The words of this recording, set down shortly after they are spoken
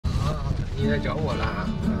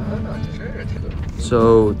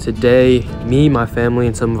So today, me, my family,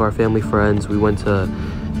 and some of our family friends, we went to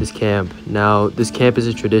this camp. Now, this camp is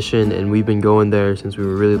a tradition, and we've been going there since we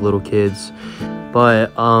were really little kids.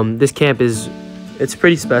 But this camp it's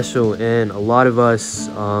pretty special, and a lot of us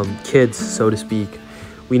kids, so to speak,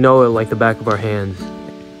 we know it like the back of our hands.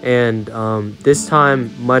 And this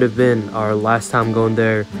time might have been our last time going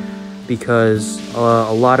there because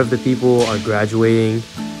a lot of the people are graduating,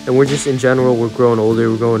 and we're just in general, we're growing older,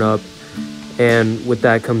 we're growing up, and with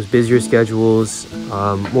that comes busier schedules,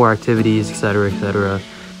 more activities, etc.,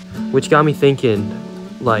 which got me thinking,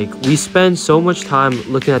 like, we spend so much time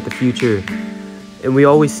looking at the future, and we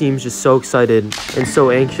always seem just so excited and so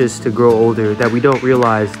anxious to grow older that we don't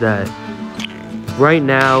realize that right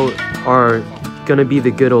now are gonna be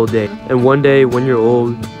the good old days. And one day when you're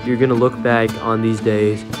old, you're gonna look back on these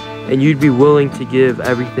days and you'd be willing to give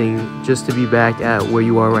everything just to be back at where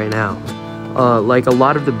you are right now. Like a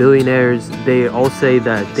lot of the billionaires, they all say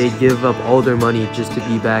that they give up all their money just to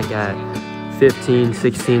be back at 15,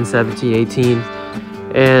 16, 17, 18.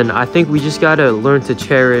 And I think we just gotta learn to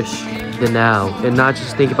cherish the now and not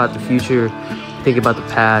just think about the future, think about the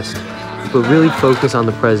past, but really focus on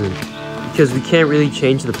the present. Because we can't really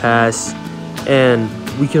change the past and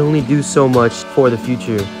we can only do so much for the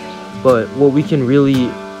future. But what we can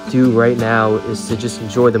really do right now is to just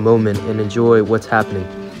enjoy the moment and enjoy what's happening.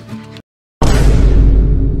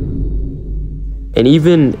 And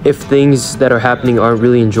even if things that are happening aren't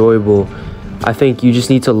really enjoyable, I think you just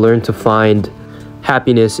need to learn to find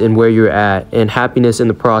happiness in where you're at and happiness in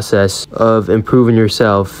the process of improving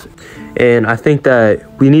yourself. And I think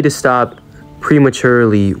that we need to stop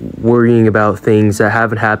prematurely worrying about things that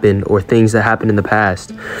haven't happened or things that happened in the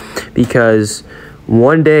past, because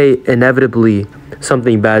one day inevitably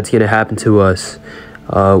something bad's gonna happen to us,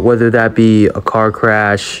 whether that be a car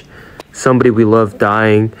crash, somebody we love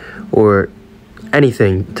dying, or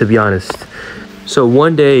anything, to be honest. So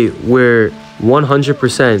one day we're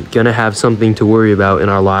 100% gonna have something to worry about in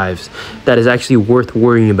our lives that is actually worth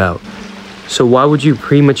worrying about. So why would you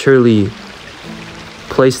prematurely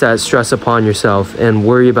place that stress upon yourself and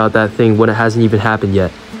worry about that thing when it hasn't even happened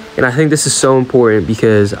yet? And I think this is so important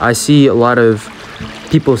because I see a lot of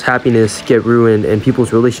people's happiness get ruined and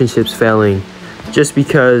people's relationships failing just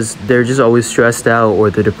because they're just always stressed out or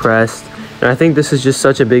they're depressed. And I think this is just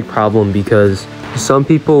such a big problem because some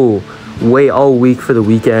people wait all week for the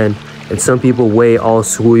weekend, and some people wait all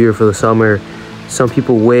school year for the summer. Some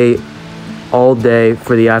people wait all day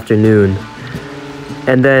for the afternoon.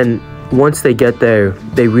 And then once they get there,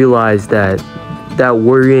 they realize that that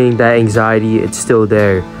worrying, that anxiety, it's still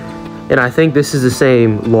there. And I think this is the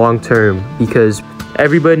same long term because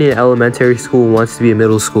everybody in elementary school wants to be a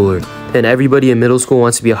middle schooler, and everybody in middle school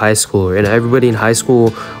wants to be a high schooler, and everybody in high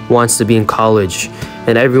school wants to be in college,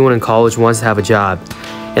 and everyone in college wants to have a job.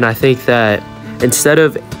 And I think that instead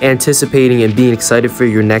of anticipating and being excited for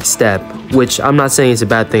your next step, which I'm not saying is a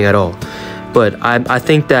bad thing at all, but I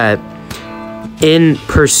think that in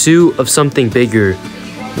pursuit of something bigger,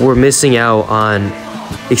 we're missing out on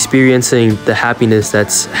experiencing the happiness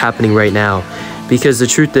that's happening right now. Because the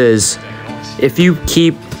truth is, if you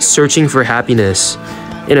keep searching for happiness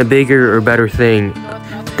in a bigger or better thing,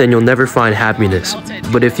 then you'll never find happiness.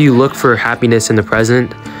 But if you look for happiness in the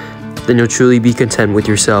present, then you'll truly be content with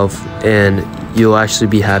yourself and you'll actually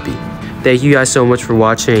be happy. Thank you guys so much for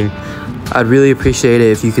watching. I'd really appreciate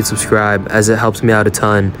it if you could subscribe, as it helps me out a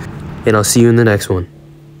ton. And I'll see you in the next one.